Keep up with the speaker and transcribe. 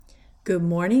Good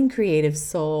morning, creative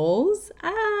souls.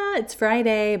 It's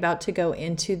Friday, about to go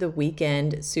into the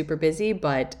weekend. Super busy,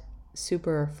 but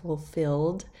super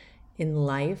fulfilled in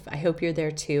life. I hope you're there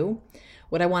too.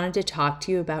 What I wanted to talk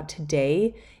to you about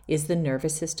today is the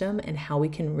nervous system and how we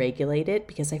can regulate it,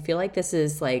 because I feel like this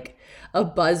is like a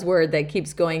buzzword that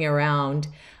keeps going around.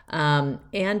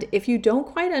 And if you don't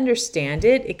quite understand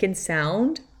it, it can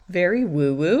sound very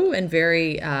woo-woo and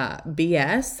very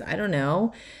BS. I don't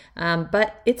know.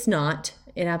 But it's not.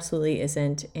 It absolutely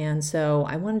isn't. And so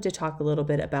I wanted to talk a little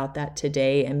bit about that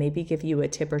today and maybe give you a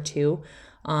tip or two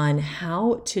on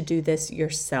how to do this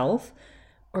yourself,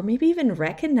 or maybe even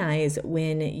recognize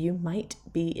when you might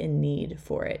be in need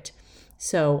for it.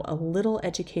 So a little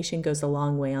education goes a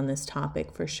long way on this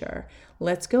topic for sure.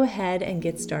 Let's go ahead and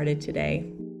get started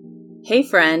today. Hey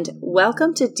friend,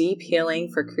 welcome to Deep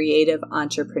Healing for Creative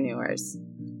Entrepreneurs.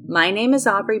 My name is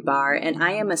Aubrey Barr, and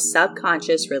I am a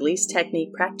subconscious release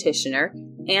technique practitioner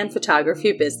and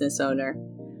photography business owner.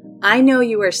 I know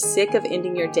you are sick of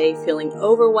ending your day feeling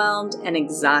overwhelmed and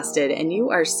exhausted, and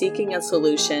you are seeking a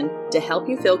solution to help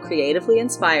you feel creatively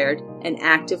inspired and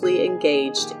actively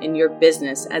engaged in your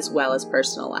business as well as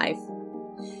personal life.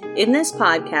 In this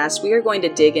podcast, we are going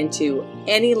to dig into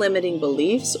any limiting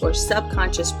beliefs or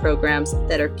subconscious programs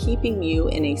that are keeping you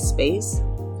in a space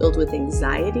filled with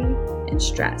anxiety and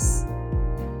stress.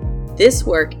 This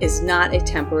work is not a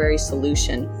temporary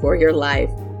solution for your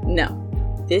life.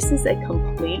 No, this is a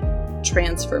complete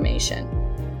transformation.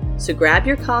 So grab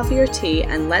your coffee or tea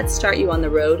and let's start you on the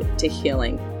road to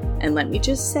healing. And let me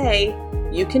just say,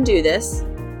 you can do this.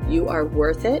 You are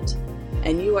worth it.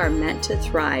 And you are meant to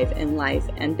thrive in life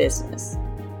and business.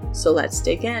 So let's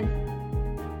dig in.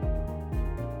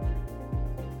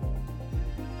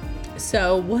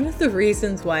 So one of the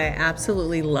reasons why I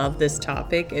absolutely love this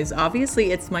topic is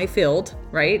obviously it's my field,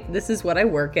 right? This is what I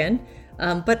work in.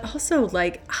 But also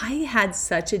I had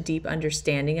such a deep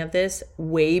understanding of this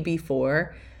way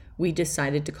before we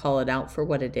decided to call it out for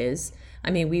what it is. I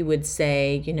mean, we would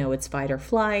say, it's fight or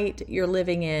flight you're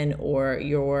living in, or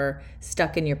you're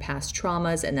stuck in your past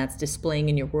traumas and that's displaying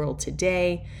in your world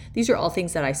today. These are all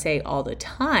things that I say all the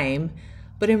time,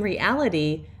 but in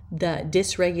reality, the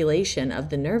dysregulation of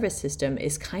the nervous system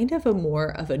is kind of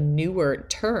a newer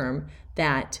term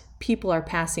that people are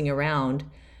passing around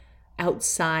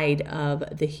outside of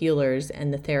the healers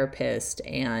and the therapist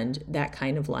and that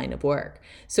kind of line of work.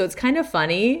 So it's kind of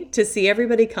funny to see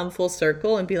everybody come full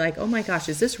circle and be like, oh my gosh,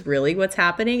 is this really what's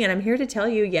happening? And I'm here to tell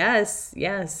you, yes,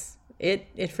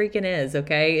 it freaking is,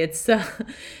 okay? It's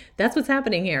that's what's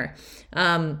happening here.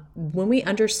 When we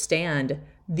understand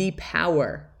the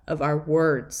power of our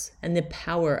words and the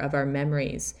power of our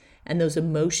memories and those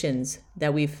emotions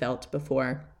that we've felt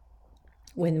before,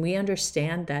 when we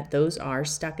understand that those are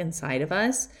stuck inside of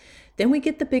us, then we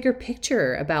get the bigger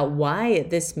picture about why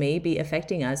this may be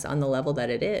affecting us on the level that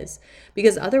it is.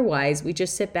 Because otherwise, we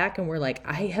just sit back and we're like,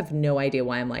 I have no idea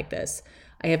why I'm like this.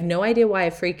 I have no idea why I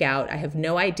freak out. I have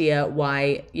no idea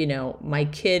why, my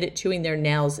kid chewing their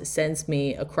nails sends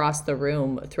me across the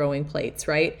room throwing plates,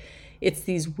 right? It's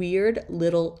these weird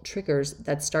little triggers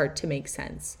that start to make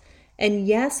sense. And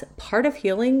yes, part of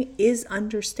healing is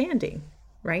understanding,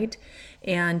 right?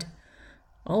 And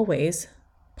always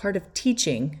part of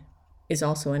teaching is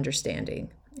also understanding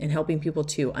and helping people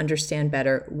to understand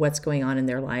better what's going on in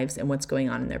their lives and what's going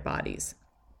on in their bodies.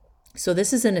 So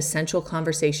this is an essential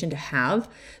conversation to have.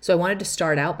 So I wanted to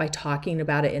start out by talking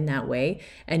about it in that way,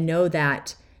 and know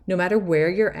that no matter where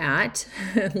you're at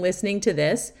listening to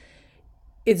this,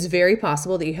 it's very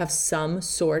possible that you have some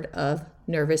sort of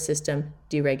nervous system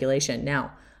deregulation.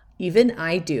 Now, even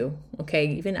I do, okay?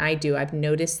 Even I do. I've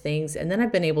noticed things, and then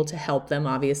I've been able to help them,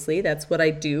 obviously. That's what I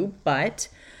do. But,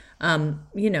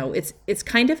 it's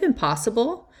kind of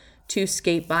impossible to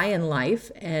skate by in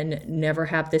life and never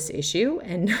have this issue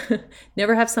and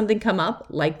never have something come up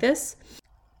like this.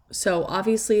 So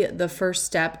obviously, the first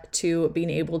step to being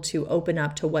able to open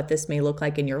up to what this may look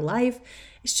like in your life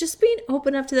is just being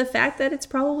open up to the fact that it's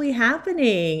probably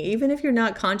happening, even if you're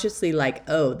not consciously like,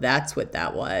 oh, that's what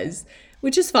that was.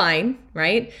 Which is fine,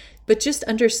 right? But just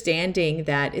understanding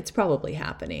that it's probably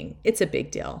happening. It's a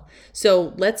big deal.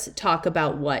 So let's talk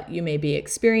about what you may be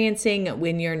experiencing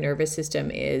when your nervous system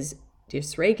is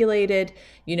dysregulated.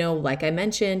 Like I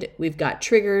mentioned, we've got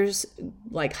triggers,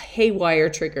 like haywire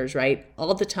triggers, right?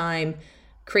 All the time,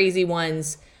 crazy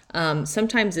ones.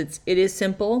 Sometimes it is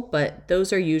simple, but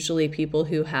those are usually people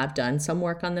who have done some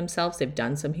work on themselves. They've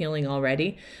done some healing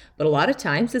already. But a lot of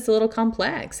times it's a little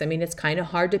complex. I mean, it's kind of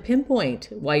hard to pinpoint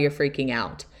why you're freaking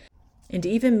out. And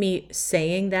even me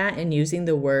saying that and using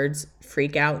the words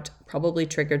freak out probably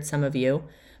triggered some of you,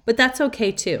 but that's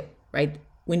okay too. right?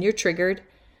 When you're triggered,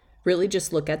 really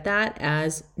just look at that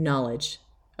as knowledge.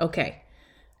 Okay,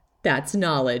 that's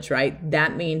knowledge, right?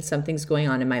 That means something's going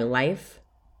on in my life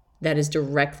that is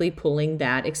directly pulling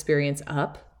that experience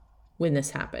up when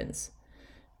this happens.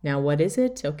 Now, what is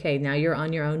it? Okay, now you're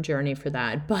on your own journey for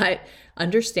that, but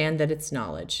understand that it's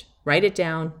knowledge. Write it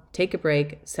down, take a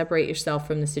break, separate yourself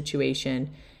from the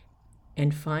situation,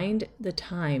 and find the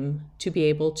time to be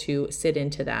able to sit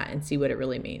into that and see what it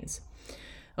really means.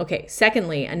 Okay,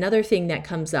 secondly, another thing that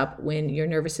comes up when your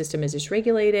nervous system is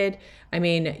dysregulated,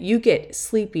 you get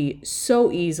sleepy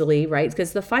so easily, right?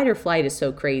 Because the fight or flight is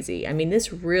so crazy.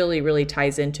 This really, really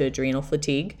ties into adrenal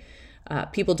fatigue.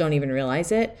 People don't even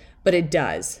realize it, but it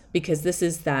does, because this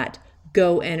is that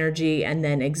go energy and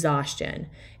then exhaustion,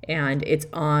 and it's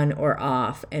on or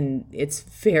off, and it's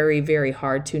very, very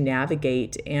hard to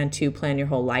navigate and to plan your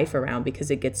whole life around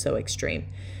because it gets so extreme.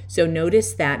 So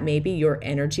notice that maybe your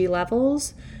energy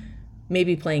levels may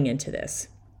be playing into this.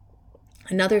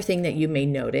 Another thing that you may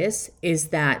notice is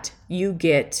that you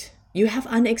have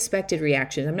unexpected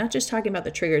reactions. I'm not just talking about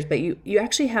the triggers, but you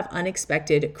actually have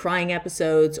unexpected crying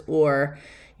episodes, or,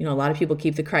 a lot of people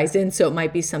keep the cries in, so it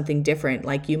might be something different.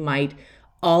 Like you might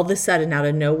all of a sudden out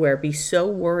of nowhere be so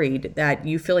worried that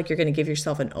you feel like you're going to give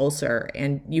yourself an ulcer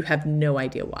and you have no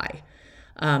idea why.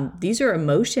 These are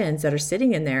emotions that are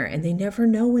sitting in there and they never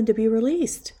know when to be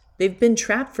released. They've been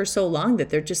trapped for so long that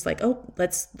they're just like, oh,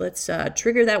 let's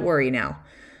trigger that worry now.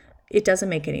 It doesn't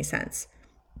make any sense.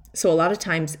 So a lot of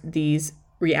times these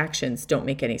reactions don't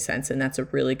make any sense, and that's a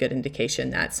really good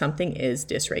indication that something is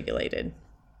dysregulated.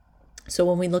 So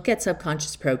when we look at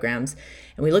subconscious programs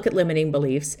and we look at limiting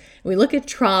beliefs and we look at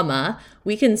trauma,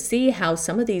 we can see how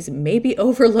some of these may be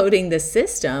overloading the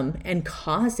system and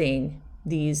causing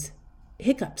these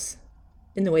hiccups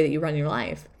in the way that you run your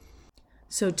life.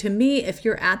 So to me, if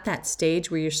you're at that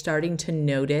stage where you're starting to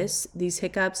notice these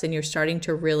hiccups and you're starting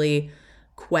to really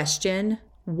question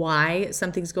why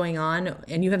something's going on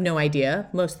and you have no idea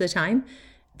most of the time,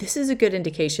 this is a good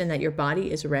indication that your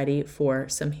body is ready for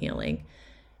some healing.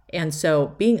 And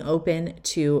so being open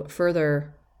to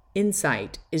further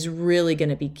insight is really going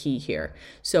to be key here.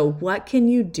 So what can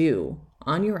you do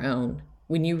on your own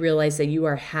when you realize that you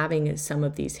are having some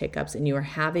of these hiccups and you are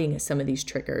having some of these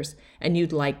triggers and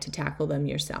you'd like to tackle them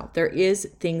yourself? There is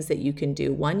things that you can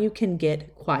do. One, you can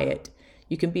get quiet.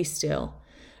 You can be still.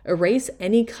 Erase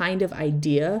any kind of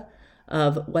idea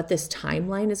of what this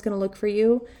timeline is going to look for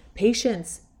you.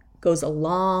 Patience goes a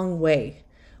long way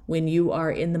when you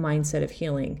are in the mindset of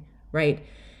healing, right?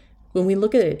 When we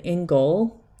look at an end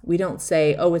goal, we don't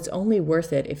say, oh, it's only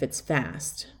worth it if it's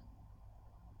fast,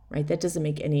 right? That doesn't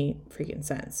make any freaking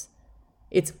sense.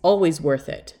 It's always worth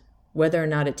it, whether or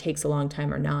not it takes a long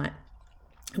time or not.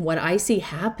 And what I see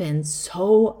happen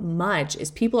so much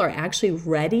is people are actually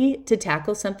ready to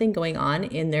tackle something going on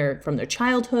from their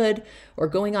childhood or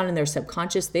going on in their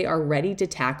subconscious. They are ready to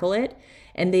tackle it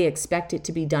and they expect it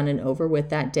to be done and over with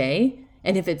that day.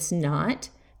 And if it's not,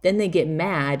 then they get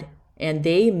mad and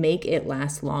they make it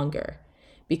last longer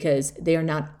because they are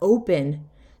not open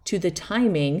to the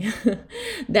timing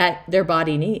that their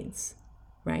body needs,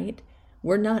 right?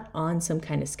 We're not on some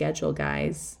kind of schedule,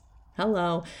 guys.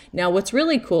 Hello. Now, what's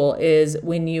really cool is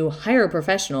when you hire a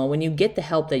professional, when you get the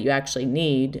help that you actually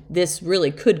need, this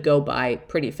really could go by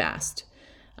pretty fast.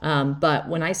 But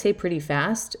when I say pretty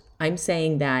fast, I'm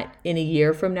saying that in a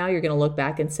year from now, you're going to look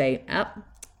back and say,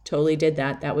 totally did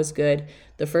that. That was good.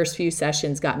 The first few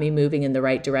sessions got me moving in the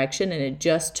right direction, and it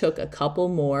just took a couple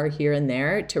more here and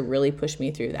there to really push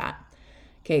me through that.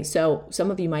 Okay, so some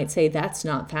of you might say that's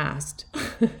not fast.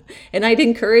 And I'd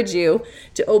encourage you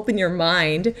to open your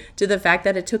mind to the fact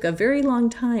that it took a very long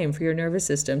time for your nervous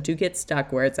system to get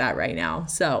stuck where it's at right now.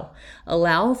 So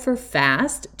allow for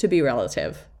fast to be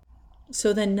relative.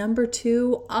 So then number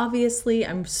 2, obviously,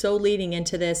 I'm so leading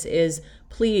into this, is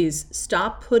please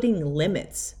stop putting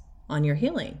limits on your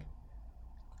healing.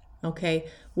 Okay,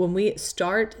 when we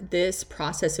start this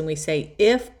process and we say,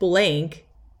 if blank,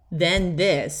 then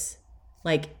this,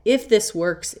 like if this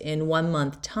works in 1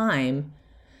 month time,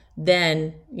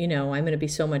 then, I'm going to be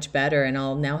so much better and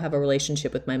I'll now have a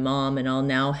relationship with my mom and I'll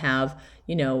now have,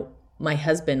 my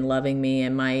husband loving me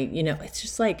and it's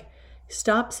just like,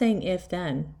 stop saying if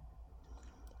then.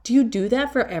 Do you do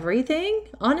that for everything?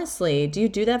 Honestly, do you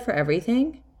do that for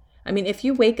everything? If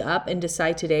you wake up and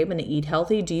decide today I'm going to eat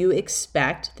healthy, do you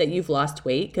expect that you've lost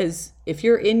weight? Because if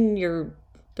you're in your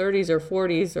 30s or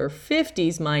 40s or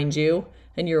 50s, mind you,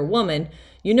 and you're a woman,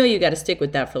 you got to stick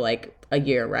with that for like a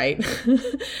year, right?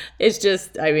 It's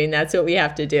just, that's what we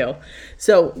have to do.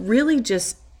 So really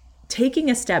just taking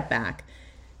a step back,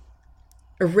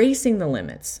 erasing the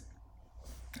limits.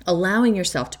 allowing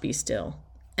yourself to be still.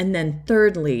 And then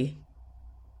thirdly,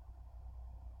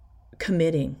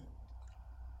 committing.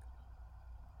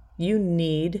 You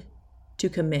need to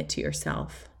commit to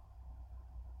yourself.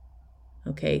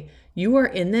 Okay? You are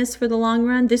in this for the long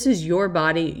run. This is your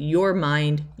body, your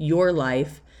mind, your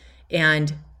life.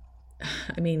 And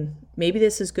I mean, maybe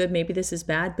this is good, maybe this is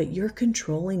bad, but you're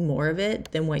controlling more of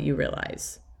it than what you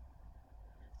realize.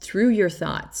 Through your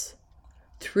thoughts,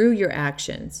 through your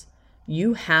actions,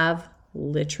 you have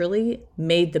literally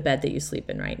made the bed that you sleep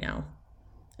in right now.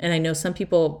 And I know some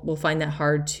people will find that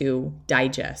hard to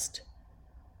digest,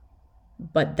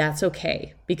 but that's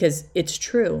okay because it's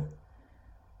true.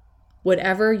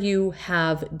 Whatever you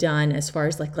have done as far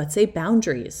as let's say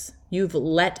boundaries, you've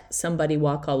let somebody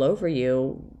walk all over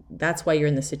you. That's why you're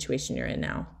in the situation you're in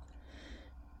now.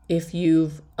 If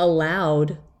you've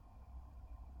allowed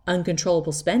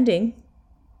uncontrollable spending,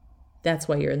 that's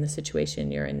why you're in the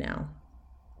situation you're in now.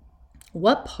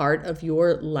 What part of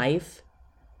your life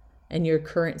and your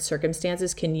current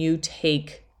circumstances can you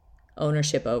take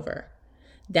ownership over?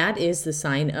 That is the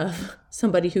sign of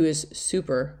somebody who is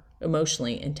super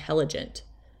emotionally intelligent,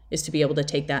 is to be able to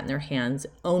take that in their hands,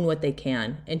 own what they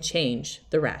can, and change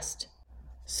the rest.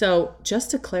 So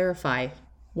just to clarify,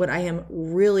 what I am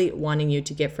really wanting you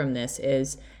to get from this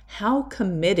is, how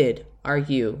committed are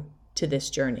you to this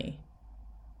journey?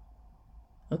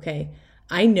 Okay,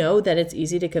 I know that it's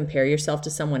easy to compare yourself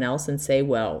to someone else and say,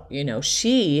 well,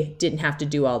 she didn't have to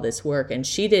do all this work and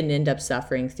she didn't end up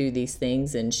suffering through these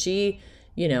things, and she,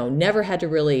 never had to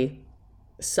really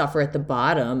suffer at the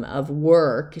bottom of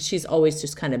work. She's always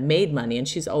just kind of made money, and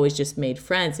she's always just made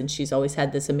friends, and she's always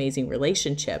had this amazing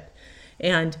relationship.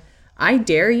 And I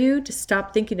dare you to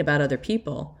stop thinking about other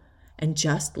people and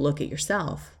just look at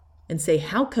yourself and say,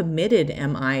 how committed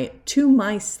am I to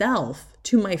myself,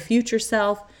 to my future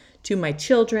self, to my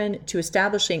children, to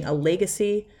establishing a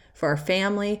legacy for our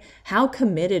family? How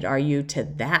committed are you to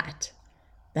that?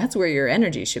 That's where your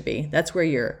energy should be. That's where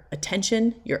your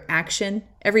attention, your action,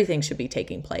 everything should be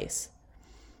taking place.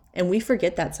 And we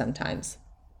forget that sometimes.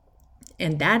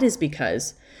 And that is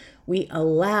because we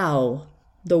allow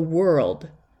the world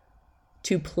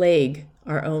to plague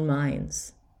our own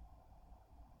minds.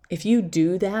 If you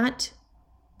do that,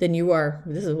 then you are,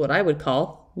 this is what I would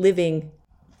call, living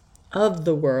of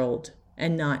the world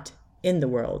and not in the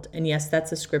world. And yes,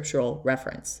 that's a scriptural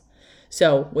reference.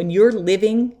 So when you're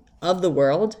living of the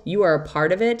world, you are a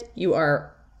part of it, you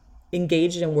are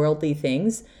engaged in worldly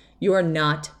things, you are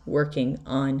not working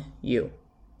on you.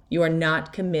 You are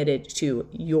not committed to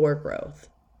your growth.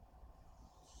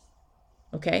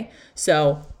 Okay?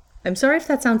 So I'm sorry if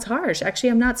that sounds harsh.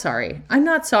 Actually, I'm not sorry. I'm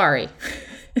not sorry.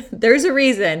 There's a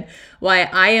reason why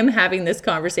I am having this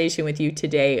conversation with you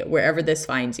today, wherever this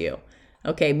finds you.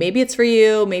 Okay, maybe it's for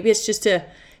you. Maybe it's just to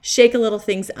shake a little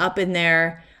things up in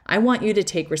there. I want you to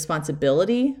take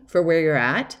responsibility for where you're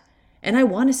at, and I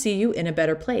want to see you in a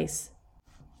better place,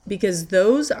 because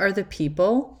those are the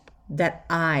people that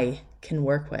I can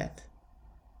work with.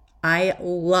 I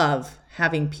love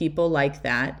having people like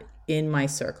that in my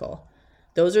circle.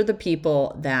 Those are the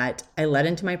people that I let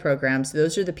into my programs.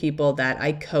 Those are the people that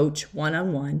I coach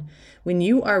one-on-one. When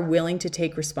you are willing to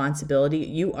take responsibility,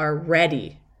 you are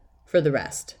ready for the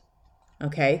rest.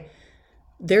 Okay?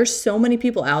 There's so many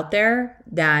people out there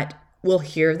that will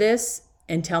hear this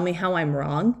and tell me how I'm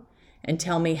wrong and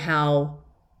tell me how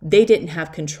they didn't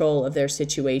have control of their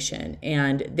situation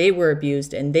and they were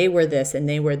abused and they were this and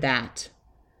they were that.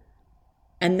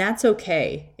 And that's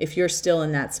okay if you're still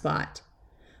in that spot.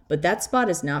 But that spot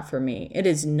is not for me. It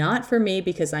is not for me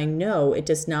because I know it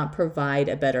does not provide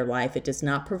a better life. It does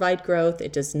not provide growth.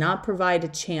 It does not provide a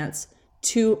chance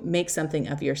to make something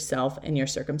of yourself and your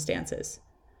circumstances.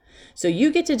 So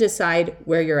you get to decide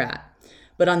where you're at.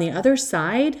 But on the other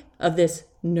side of this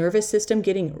nervous system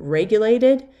getting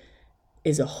regulated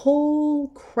is a whole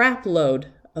crap load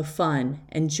of fun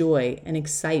and joy and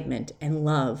excitement and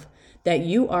love that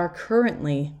you are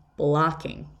currently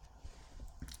blocking.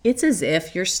 It's as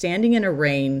if you're standing in a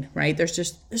rain, right?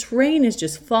 This rain is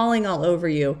just falling all over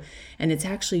you, and it's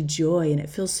actually joy, and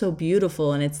it feels so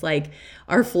beautiful. And it's like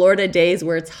our Florida days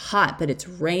where it's hot, but it's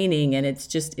raining, and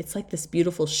it's like this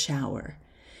beautiful shower.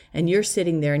 And you're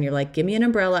sitting there and you're like, give me an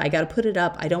umbrella. I got to put it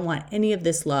up. I don't want any of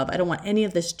this love. I don't want any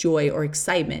of this joy or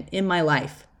excitement in my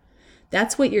life.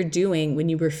 That's what you're doing when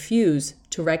you refuse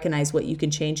to recognize what you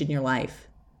can change in your life.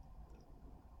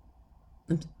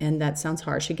 And that sounds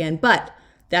harsh again, but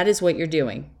that is what you're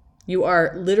doing. You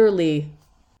are literally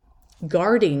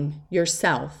guarding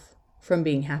yourself from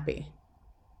being happy.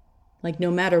 Like,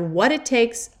 no matter what it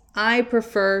takes, I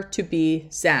prefer to be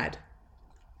sad.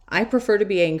 I prefer to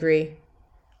be angry.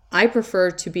 I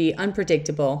prefer to be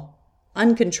unpredictable,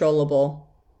 uncontrollable,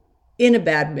 in a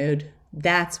bad mood.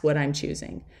 That's what I'm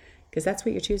choosing, because that's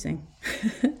what you're choosing.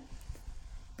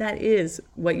 That is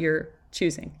what you're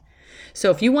choosing.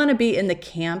 So if you want to be in the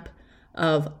camp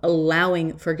of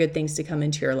allowing for good things to come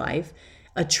into your life,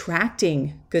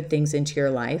 attracting good things into your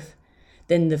life,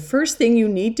 then the first thing you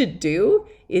need to do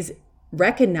is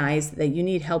recognize that you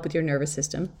need help with your nervous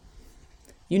system.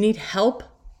 You need help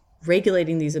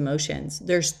regulating these emotions.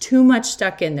 There's too much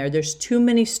stuck in there. There's too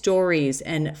many stories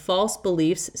and false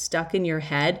beliefs stuck in your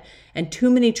head and too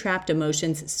many trapped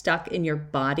emotions stuck in your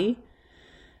body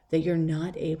that you're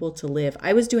not able to live.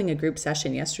 I was doing a group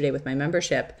session yesterday with my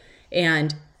membership,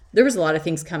 and there was a lot of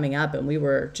things coming up, and we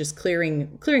were just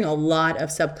clearing a lot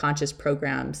of subconscious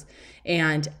programs.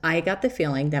 And I got the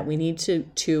feeling that we need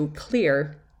to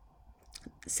clear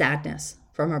sadness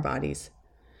from our bodies.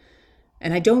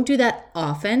 And I don't do that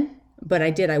often, but I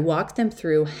did. I walked them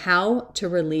through how to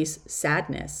release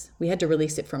sadness. We had to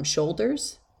release it from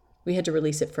shoulders. We had to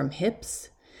release it from hips.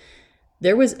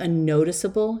 There was a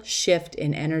noticeable shift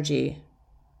in energy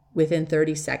within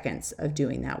 30 seconds of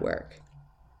doing that work,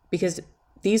 because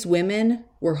these women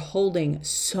were holding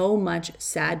so much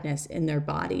sadness in their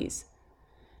bodies.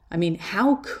 I mean,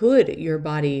 how could your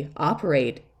body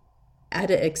operate at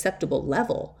an acceptable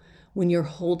level when you're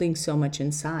holding so much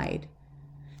inside?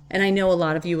 And I know a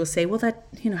lot of you will say, well,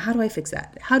 how do I fix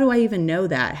that? How do I even know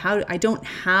that? I don't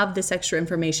have this extra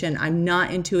information. I'm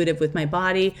not intuitive with my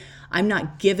body. I'm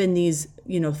not given these,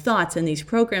 thoughts and these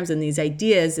programs and these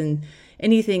ideas and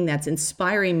anything that's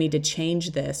inspiring me to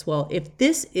change this. Well, if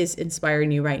this is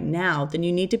inspiring you right now, then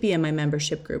you need to be in my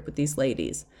membership group with these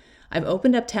ladies. I've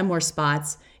opened up 10 more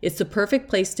spots. It's the perfect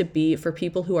place to be for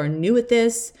people who are new at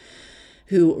this,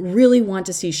 who really want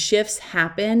to see shifts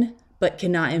happen, but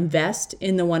cannot invest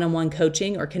in the one-on-one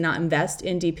coaching or cannot invest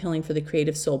in Deep Healing for the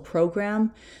Creative Soul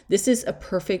program. This is a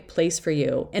perfect place for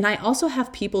you. And I also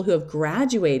have people who have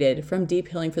graduated from Deep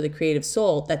Healing for the Creative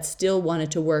Soul that still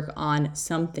wanted to work on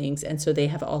some things. And so they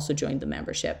have also joined the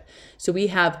membership. So we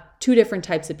have 2 different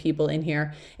types of people in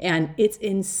here. And it's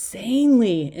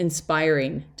insanely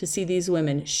inspiring to see these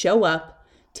women show up,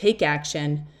 take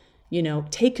action,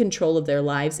 take control of their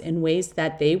lives in ways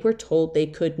that they were told they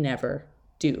could never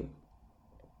do.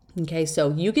 Okay,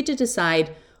 so you get to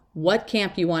decide what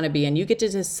camp you want to be in. You get to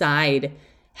decide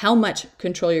how much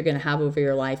control you're going to have over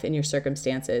your life and your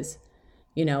circumstances.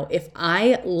 If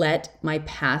I let my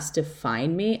past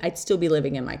define me, I'd still be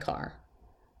living in my car.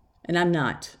 And I'm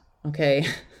not, okay?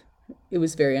 It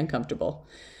was very uncomfortable.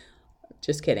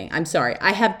 Just kidding. I'm sorry.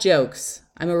 I have jokes.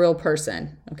 I'm a real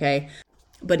person, okay?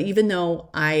 But even though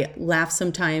I laugh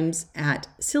sometimes at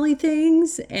silly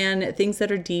things and things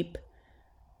that are deep,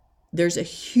 there's a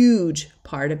huge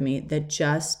part of me that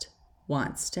just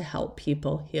wants to help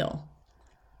people heal.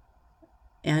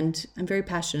 And I'm very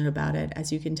passionate about it,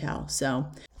 as you can tell. So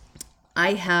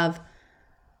I have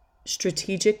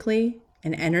strategically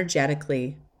and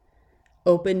energetically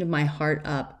opened my heart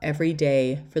up every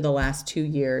day for the last 2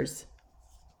 years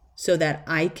so that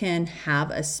I can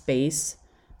have a space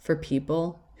for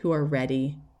people who are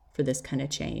ready for this kind of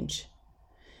change.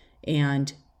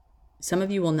 And some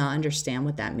of you will not understand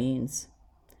what that means.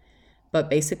 But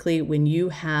basically, when you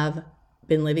have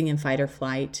been living in fight or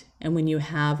flight, and when you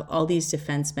have all these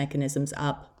defense mechanisms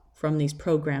up from these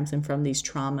programs and from these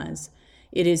traumas,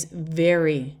 it is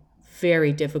very,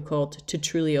 very difficult to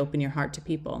truly open your heart to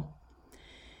people.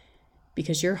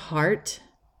 Because your heart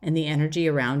and the energy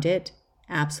around it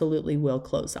absolutely will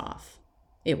close off.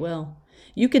 It will.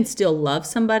 You can still love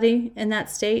somebody in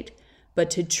that state, but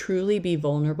to truly be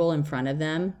vulnerable in front of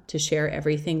them, to share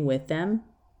everything with them,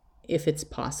 if it's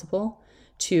possible,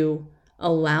 to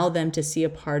allow them to see a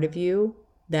part of you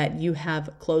that you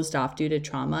have closed off due to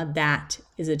trauma, that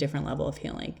is a different level of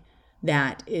healing.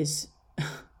 That is,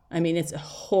 it's a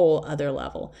whole other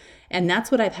level. And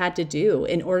that's what I've had to do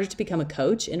in order to become a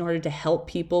coach, in order to help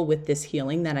people with this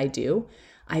healing that I do.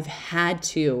 I've had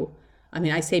to,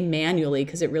 I say manually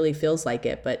because it really feels like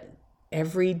it, but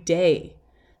every day,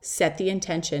 set the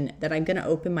intention that I'm going to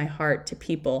open my heart to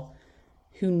people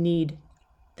who need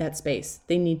that space.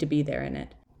 They need to be there in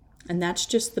it. And that's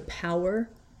just the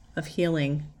power of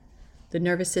healing the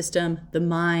nervous system, the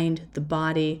mind, the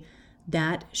body.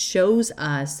 That shows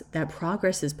us that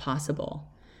progress is possible,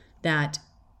 that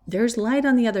there's light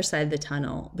on the other side of the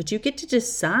tunnel, but you get to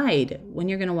decide when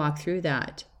you're going to walk through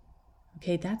that.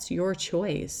 Okay, that's your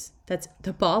choice.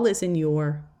 The ball is in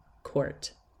your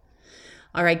court.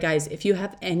 All right, guys, if you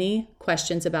have any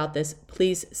questions about this,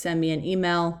 please send me an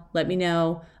email. Let me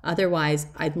know. Otherwise,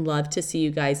 I'd love to see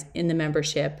you guys in the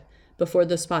membership before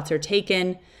the spots are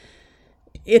taken.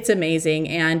 it's amazing.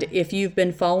 And if you've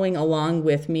been following along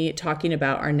with me talking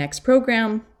about our next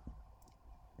program,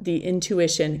 the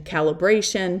intuition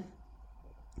calibration,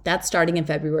 that's starting in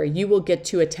February. You will get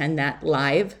to attend that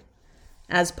live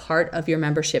as part of your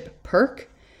membership perk.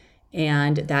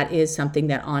 And that is something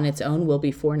that on its own will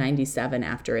be $497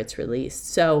 after it's released.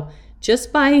 So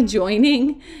just by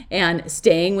joining and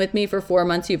staying with me for 4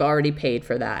 months, you've already paid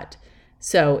for that.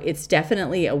 So it's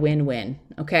definitely a win-win,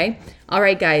 okay? All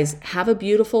right, guys, have a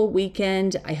beautiful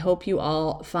weekend. I hope you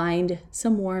all find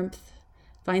some warmth,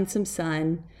 find some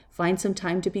sun, find some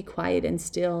time to be quiet and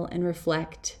still and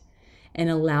reflect, and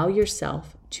allow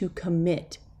yourself to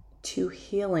commit to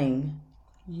healing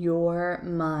your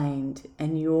mind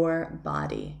and your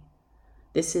body.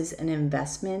 This is an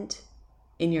investment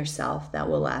in yourself that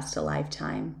will last a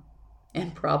lifetime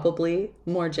and probably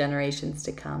more generations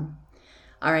to come.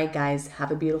 All right, guys, have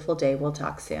a beautiful day. We'll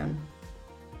talk soon.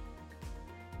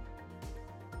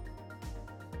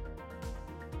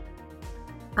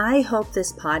 I hope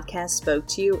this podcast spoke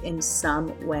to you in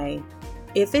some way.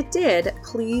 If it did,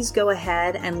 please go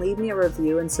ahead and leave me a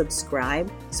review and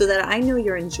subscribe so that I know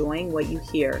you're enjoying what you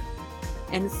hear.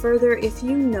 And further, if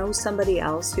you know somebody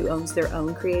else who owns their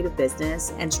own creative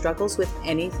business and struggles with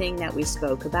anything that we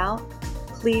spoke about,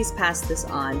 please pass this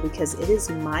on, because it is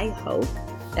my hope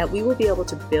that we will be able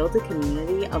to build a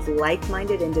community of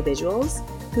like-minded individuals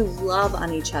who love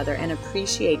on each other and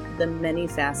appreciate the many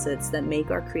facets that make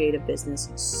our creative business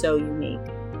so unique.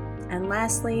 And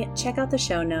lastly, check out the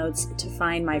show notes to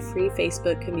find my free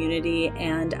Facebook community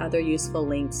and other useful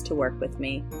links to work with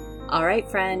me. All right,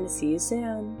 friend, see you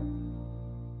soon.